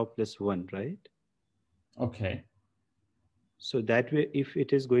g tau plus 1, right? Okay. So that way, if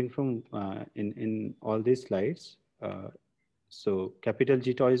it is going from, in all these slides, so capital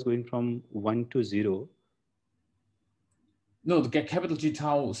G tau is going from 1 to 0. No, the capital G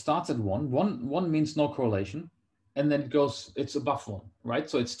tau starts at 1. 1 means no correlation. And then it goes, it's above 1, right?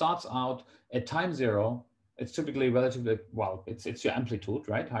 So it starts out at time 0. It's typically relatively, well, it's your amplitude,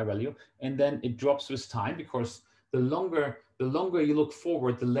 right? High value. And then it drops with time because the longer you look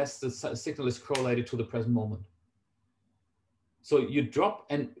forward, the less the signal is correlated to the present moment. So you drop,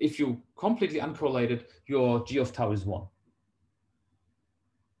 and if you completely uncorrelated, your G of tau is 1.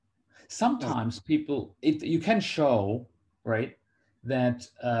 Sometimes people, you can show, right, that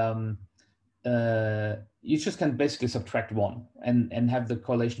you just can basically subtract 1 and have the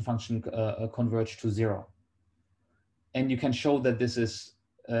correlation function converge to 0. And you can show that this is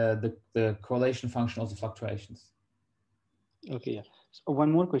the correlation function of the fluctuations. Okay, yeah. So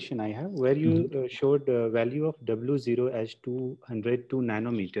one more question I have, where you showed the value of W0 as 202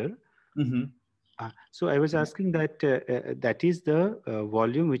 nanometer. So I was asking that that is the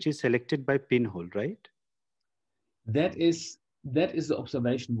volume which is selected by pinhole, right? That is the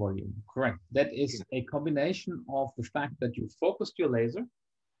observation volume, correct. That is a combination of the fact that you focused your laser,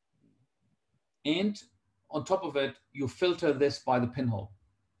 and on top of it, you filter this by the pinhole.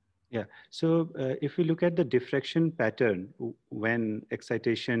 Yeah. So if we look at the diffraction pattern when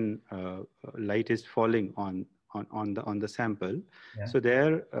excitation light is falling on the sample, so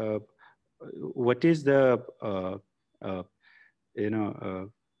there, what is the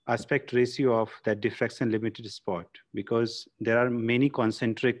aspect ratio of that diffraction limited spot? Because there are many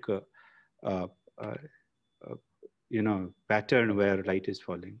concentric pattern where light is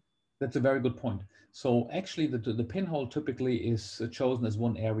falling. That's a very good point. So actually the pinhole typically is chosen as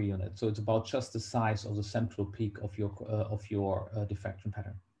one area unit. So it's about just the size of the central peak of your diffraction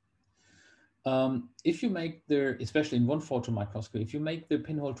pattern. If you make especially in one photon microscopy, if you make the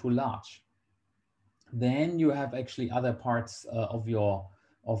pinhole too large, then you have actually other parts of your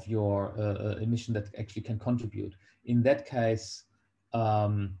emission that actually can contribute. In that case,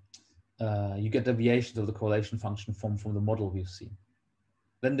 you get deviations of the correlation function from the model we've seen.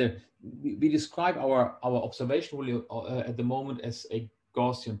 Then we describe our observation value at the moment as a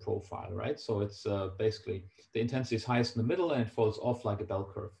Gaussian profile, right? So it's basically the intensity is highest in the middle and it falls off like a bell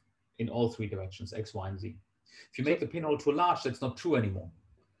curve in all 3 directions, X, Y, and Z. If you make the pinhole too large, that's not true anymore.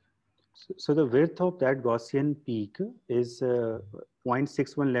 So the width of that Gaussian peak is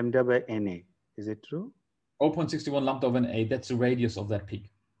 0.61 lambda by NA. Is it true? 0.61 lambda over NA, that's the radius of that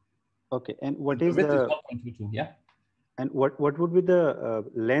peak. Okay, and what is the... width is 1.22, yeah? And what would be the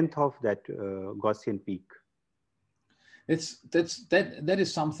length of that Gaussian peak? That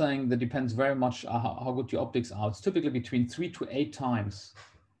is something that depends very much how good your optics are. It's typically between 3 to 8 times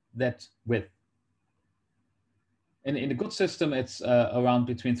that width. And in a good system, it's around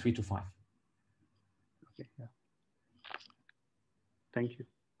between 3 to 5. Okay. Yeah. Thank you.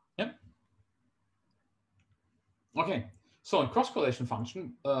 Yep. Okay. So in cross-correlation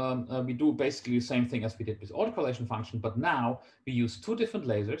function, we do basically the same thing as we did with autocorrelation function, but now we use two different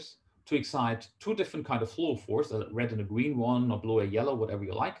lasers to excite two different kind of flow force, a red and a green one, or blue or yellow, whatever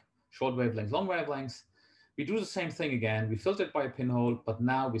you like, short wavelengths, long wavelengths. We do the same thing again. We filter it by a pinhole, but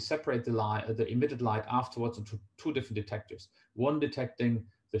now we separate the light, the emitted light afterwards into two different detectors, one detecting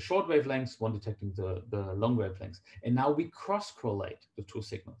the short wavelengths, one detecting the long wavelengths. And now we cross-correlate the two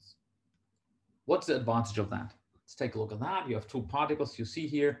signals. What's the advantage of that? Let's take a look at that. You have two particles you see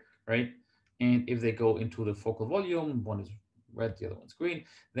here, right? And if they go into the focal volume, one is red, the other one's green,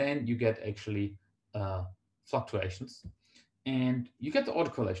 then you get actually fluctuations. And you get the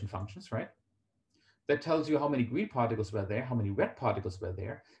autocorrelation functions, right? That tells you how many green particles were there, how many red particles were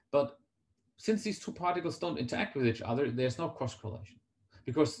there. But since these two particles don't interact with each other, there's no cross-correlation.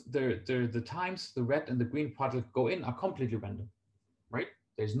 Because the times the red and the green particle go in are completely random, right?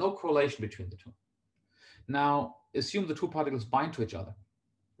 There's no correlation between the two. Now, assume the two particles bind to each other,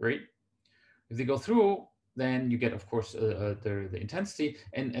 right? If they go through, then you get, of course, the intensity.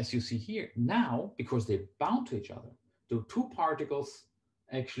 And as you see here, now, because they bound to each other, the two particles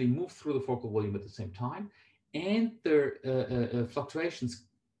actually move through the focal volume at the same time, and their fluctuations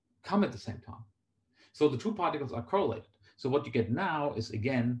come at the same time. So the two particles are correlated. So what you get now is,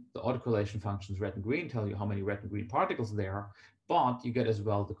 again, the autocorrelation functions red and green tell you how many red and green particles there are, but you get as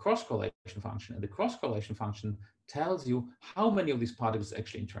well the cross-correlation function. And the cross-correlation function tells you how many of these particles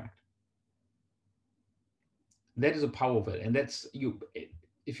actually interact. That is the power of it. And that's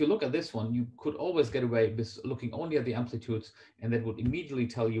if you look at this one, you could always get away with looking only at the amplitudes, and that would immediately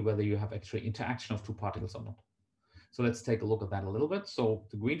tell you whether you have actually interaction of two particles or not. So let's take a look at that a little bit. So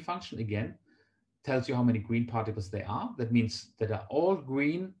the green function, again, tells you how many green particles there are. That means that are all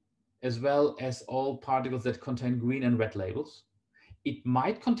green, as well as all particles that contain green and red labels. It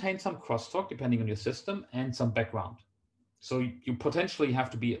might contain some crosstalk, depending on your system, and some background. So you potentially have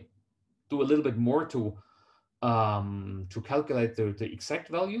to do a little bit more to calculate the exact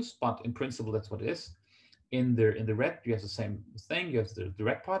values, but in principle, that's what it is. In the red, you have the same thing. You have the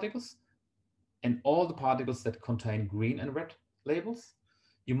red particles and all the particles that contain green and red labels.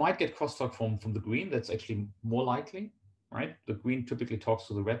 You might get crosstalk from the green. That's actually more likely, right? The green typically talks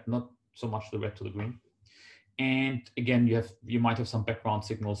to the red, not so much the red to the green. And again, you might have some background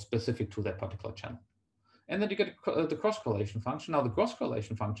signals specific to that particular channel. And then you get the cross-correlation function. Now, the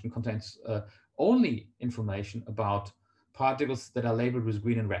cross-correlation function contains only information about particles that are labeled with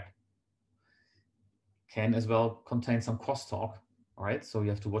green and red. Can as well contain some crosstalk, all right? So you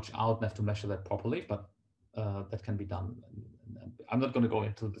have to watch out and have to measure that properly, but that can be done. I'm not going to go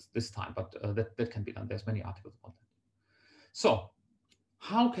into this time, but that can be done. There's many articles about that. So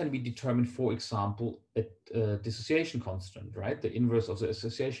how can we determine, for example, a dissociation constant, right? The inverse of the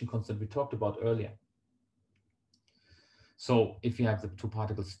association constant we talked about earlier. So if you have the two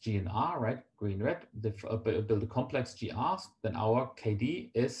particles G and R, right, green, red, they build a complex GRs, then our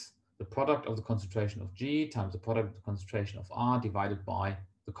KD is the product of the concentration of G times the product of the concentration of R divided by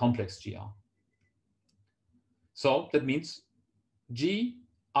the complex GR. So that means G,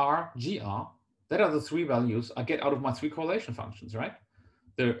 R, GR, that are the three values I get out of my three correlation functions, right?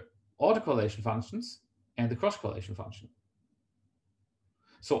 The autocorrelation functions and the cross-correlation function.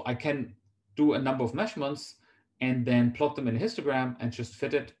 So I can do a number of measurements and then plot them in a histogram and just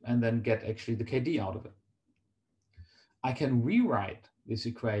fit it and then get actually the KD out of it. I can rewrite this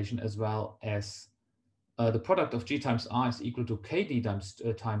equation as well as the product of G times R is equal to KD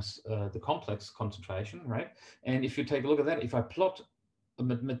times the complex concentration, right? And if you take a look at that, if I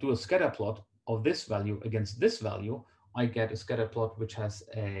do a scatter plot of this value against this value, I get a scatter plot which has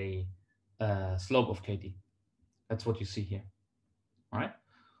a slope of KD. That's what you see here, right?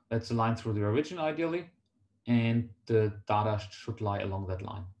 That's a line through the origin ideally, and the data should lie along that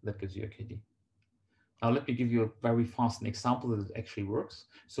line. That gives you a KD. Now let me give you a very fast example that it actually works.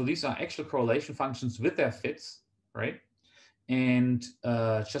 So these are actual correlation functions with their fits, right? And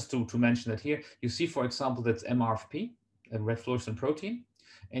just to mention that here, you see, for example, that's MRFP, a red fluorescent protein.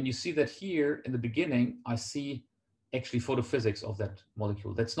 And you see that here in the beginning, I see actually photophysics of that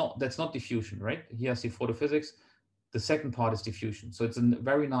molecule. That's not diffusion, right? Here I see photophysics. The second part is diffusion. So it's a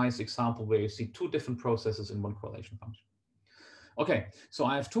very nice example where you see two different processes in one correlation function. Okay, so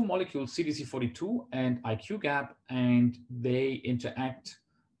I have two molecules, CDC42 and IQ-gap, and they interact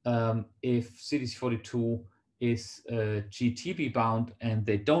if CDC42 is GTP bound, and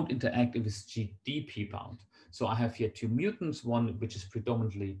they don't interact if it's GDP bound. So I have here two mutants, one which is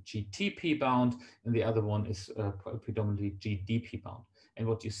predominantly GTP bound, and the other one is predominantly GDP bound. And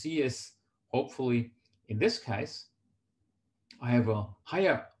what you see is, hopefully, in this case, I have a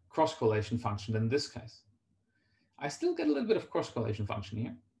higher cross-correlation function than in this case. I still get a little bit of cross-correlation function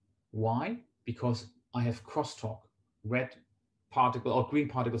here. Why? Because I have crosstalk, red particle or green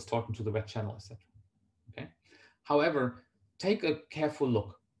particles talking to the red channel, etc. Okay. However, take a careful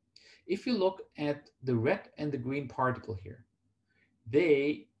look. If you look at the red and the green particle here,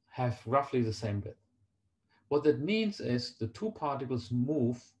 they have roughly the same width. What that means is the two particles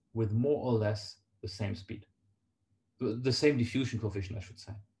move with more or less the same speed, the same diffusion coefficient, I should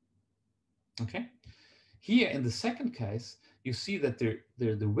say. Okay. Here in the second case, you see that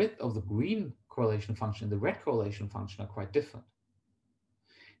the width of the green correlation function and the red correlation function are quite different.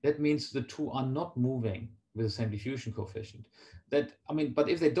 That means the two are not moving with the same diffusion coefficient. But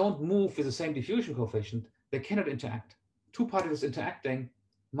if they don't move with the same diffusion coefficient, they cannot interact. Two particles interacting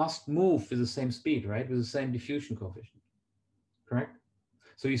must move with the same speed, right? With the same diffusion coefficient, correct?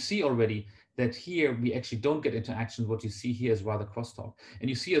 So you see already that here we actually don't get interaction. What you see here is rather crosstalk. And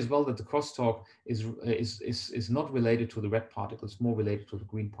you see as well that the crosstalk is not related to the red particle, it's more related to the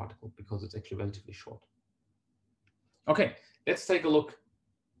green particle because it's actually relatively short. Okay, let's take a look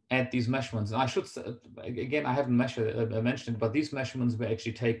at these measurements. And I should, again, I haven't mentioned it, but these measurements were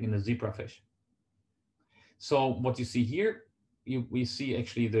actually taken in a zebrafish. So what you see here, we see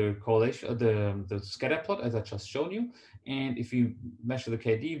actually the correlation, the scatter plot as I just shown you. And if you measure the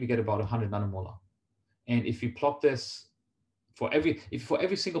KD, we get about 100 nanomolar. And if you plot this for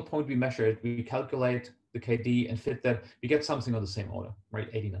every single point we measure it, we calculate the KD and fit that, we get something on the same order, right?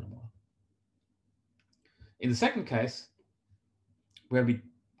 80 nanomolar. In the second case, where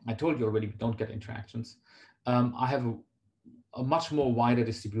I told you already we don't get interactions, I have a much more wider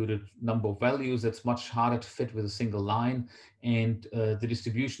distributed number of values that's much harder to fit with a single line. And the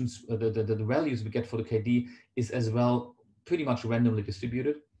distributions, the values we get for the KD is as well pretty much randomly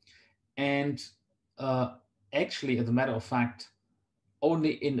distributed. And actually, as a matter of fact,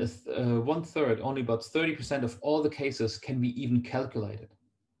 only in only about 30% of all the cases can be even calculated.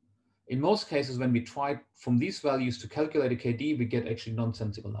 In most cases, when we try from these values to calculate a KD, we get actually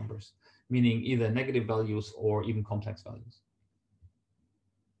nonsensical numbers, meaning either negative values or even complex values.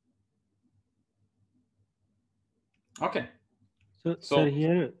 Okay. So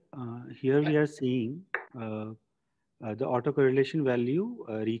here we are seeing the autocorrelation value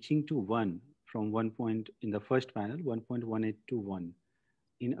reaching to 1 from 1 point in the first panel, 1.18 to 1.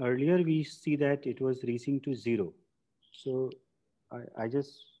 In earlier, we see that it was reaching to 0. So I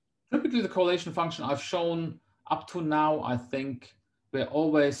just... Typically, the correlation function I've shown up to now, I think we're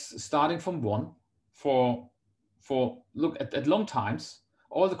always starting from 1 look at long times,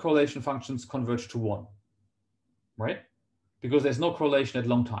 all the correlation functions converge to 1, right? Because there's no correlation at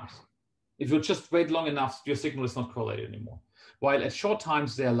long times. If you just wait long enough, your signal is not correlated anymore. While at short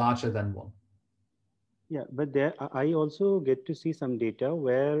times, they are larger than 1. Yeah, but there I also get to see some data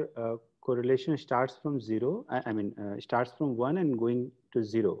where correlation starts from 0. Starts from 1 and going to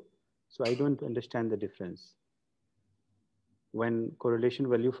 0. So I don't understand the difference. When correlation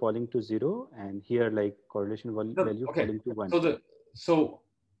value falling to 0 and here like correlation value okay. falling to 1.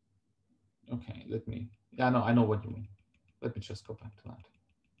 Okay, I know what you mean. Let me just go back to that.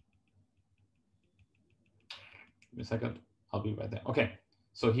 Give me a second, I'll be right there. Okay,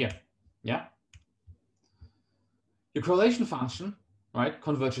 so here, yeah. Your correlation function, right,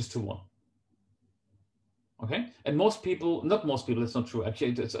 converges to 1. Okay, and most people, not most people, it's not true. Actually,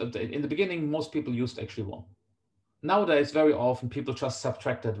 in the beginning, most people used actually 1. Nowadays, very often, people just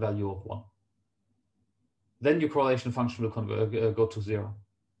subtract that value of 1. Then your correlation function will go to 0.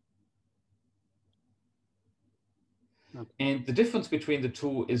 Okay. And the difference between the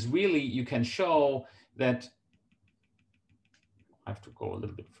two is really, you can show that, I have to go a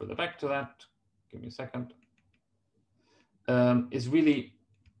little bit further back to that. Give me a second. Is really,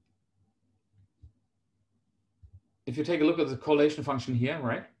 if you take a look at the correlation function here,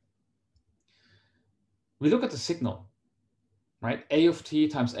 right? We look at the signal, right? A of t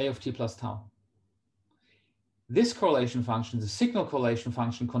times A of t plus tau. This correlation function, the signal correlation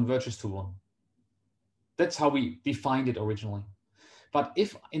function, converges to 1. That's how we defined it originally. But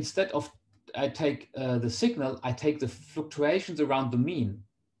if instead of I take the signal, I take the fluctuations around the mean,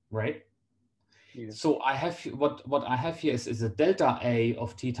 right? Yeah. So I have what I have here is a delta A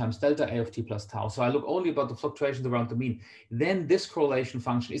of t times delta A of t plus tau. So I look only about the fluctuations around the mean. Then this correlation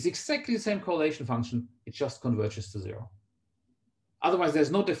function is exactly the same correlation function. It just converges to 0. Otherwise,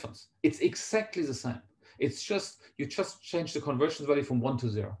 there's no difference. It's exactly the same. It's just, you just change the convergence value from 1 to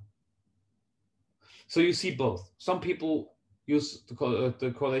 0. So you see both. Some people use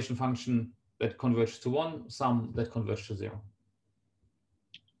the correlation function that converges to 1, some that converge to 0.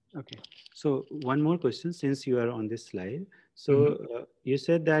 Okay, so one more question since you are on this slide. So you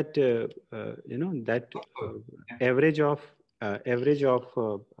said that you know that average of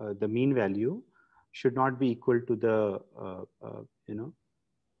the mean value should not be equal to the you know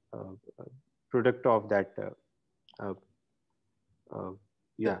product of that.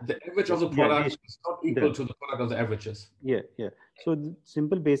 Yeah. The average of the product is not equal to the product of the averages. Yeah, yeah. So the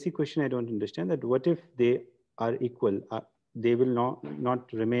simple basic question I don't understand, that what if they are equal? They will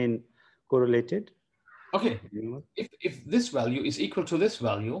not remain correlated. Okay. If this value is equal to this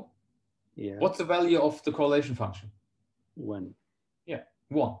value, yeah, what's the value of the correlation function? 1. Yeah,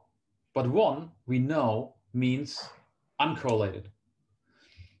 1. But 1 we know means uncorrelated.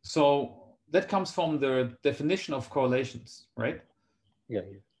 So that comes from the definition of correlations, right? Yeah,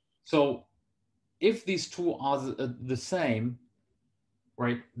 yeah. So if these two are the same,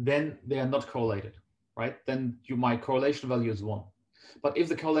 right, then they are not correlated, right? Then my correlation value is 1. But if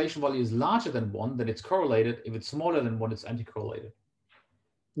the correlation value is larger than 1, then it's correlated. If it's smaller than 1, it's anti-correlated.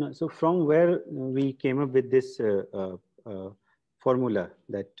 No, so from where we came up with this formula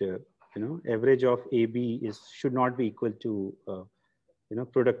that you know, average of AB should not be equal to you know,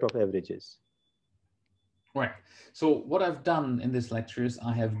 product of averages. Right. So what I've done in this lecture is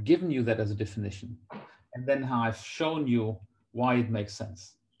I have given you that as a definition, and then I've shown you why it makes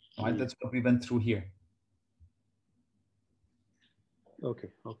sense. Right. That's what we went through here. Okay.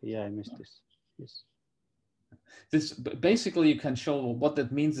 Okay. Yeah, I missed this. Yes. This basically you can show what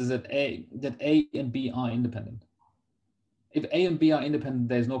that means is that A and B are independent. If A and B are independent,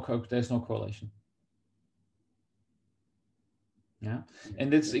 there's no correlation. Yeah,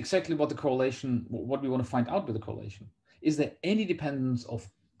 and that's exactly what the correlation. What we want to find out with the correlation. Is there any dependence of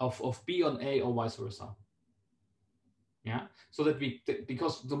B on A or vice versa? Yeah, so that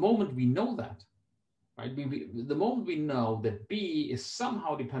because the moment we know that, right? The moment we know that B is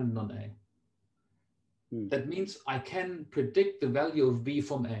somehow dependent on A. That means I can predict the value of B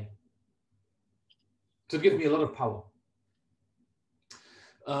from A. So it gives me a lot of power.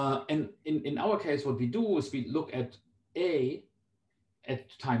 And in our case, what we do is we look at A at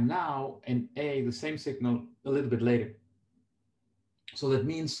time now and A, the same signal, a little bit later. So that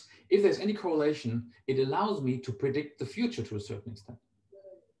means if there's any correlation, it allows me to predict the future to a certain extent.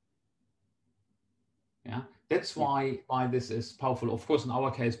 Yeah, that's why this is powerful. Of course, in our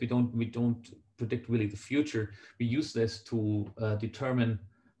case, we don't predict really the future. We use this to determine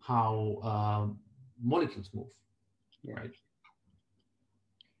how molecules move, right?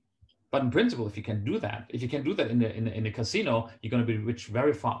 But in principle, if you can do that in a casino, you're going to be rich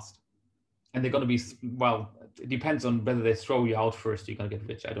very fast, and they're going to be, well, it depends on whether they throw you out first. You're going to get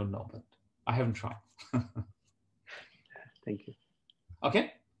rich. I don't know, but I haven't tried. Thank you.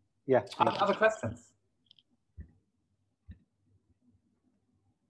 Okay. Yeah. Other questions?